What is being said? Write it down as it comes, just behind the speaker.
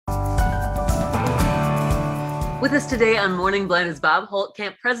With us today on Morning Blend is Bob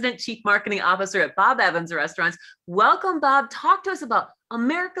Holtkamp, President, Chief Marketing Officer at Bob Evans Restaurants. Welcome, Bob. Talk to us about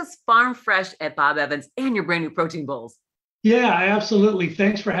America's Farm Fresh at Bob Evans and your brand new protein bowls. Yeah, absolutely.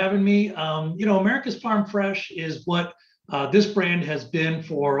 Thanks for having me. America's Farm Fresh is what this brand has been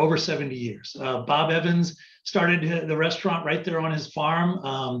for over 70 years. Bob Evans started the restaurant right there on his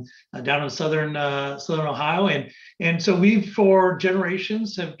farm down in southern Ohio, and so we, for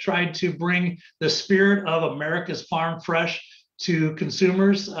generations, have tried to bring the spirit of America's Farm Fresh to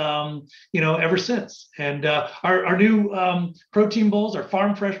consumers, ever since. And our new protein bowls, our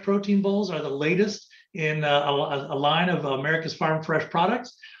Farm Fresh protein bowls, are the latest in a line of America's Farm Fresh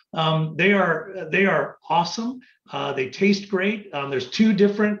products. They are awesome. They taste great. There's two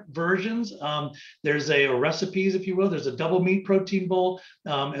different versions. There's a recipes, if you will. There's a double meat protein bowl,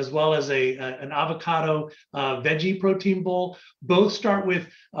 as well as an avocado veggie protein bowl. Both start with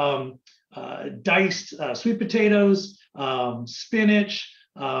diced sweet potatoes, spinach,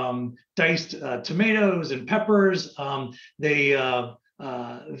 diced tomatoes and peppers.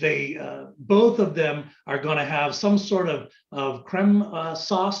 Both of them are going to have some sort of creme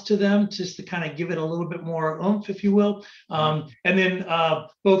sauce to them, just to kind of give it a little bit more oomph, if you will. And then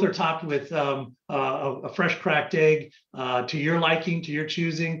both are topped with a fresh cracked egg to your liking, to your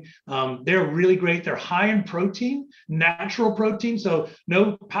choosing. They're really great. They're high in protein, natural protein, so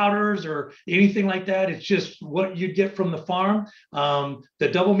no powders or anything like that. It's just what you get from the farm. The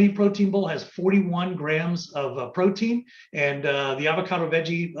double meat protein bowl has 41 grams of protein, and the avocado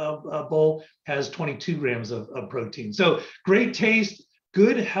veggie bowl has 22 grams of protein. So great taste,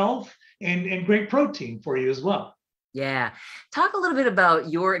 good health, and great protein for you as well. Yeah. Talk a little bit about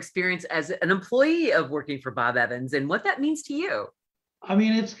your experience as an employee of working for Bob Evans and what that means to you. I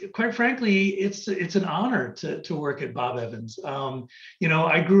mean, it's quite frankly, it's an honor to work at Bob Evans.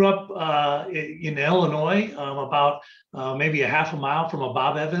 I grew up in Illinois, about maybe a half a mile from a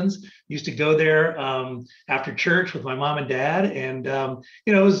Bob Evans. Used to go there after church with my mom and dad, and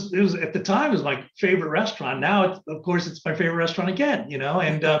it was at the time it was my favorite restaurant. Now, of course, it's my favorite restaurant again.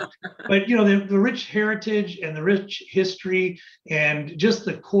 But the rich heritage and the rich history and just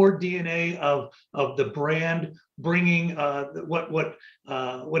the core DNA of the brand, bringing what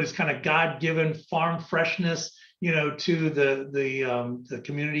is kind of God-given farm freshness, to the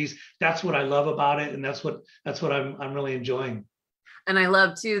communities. That's what I love about it, and that's what I'm really enjoying. And I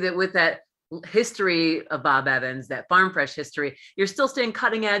love too that with that history of Bob Evans, that farm fresh history, you're still staying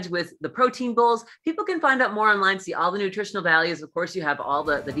cutting edge with the protein bowls. People can find out more online, see all the nutritional values. Of course, you have all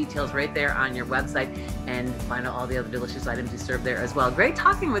the details right there on your website, and find out all the other delicious items you serve there as well. Great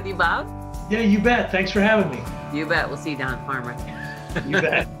talking with you, Bob. Yeah, you bet. Thanks for having me. You bet. We'll see you down at Farm. You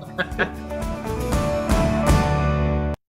bet.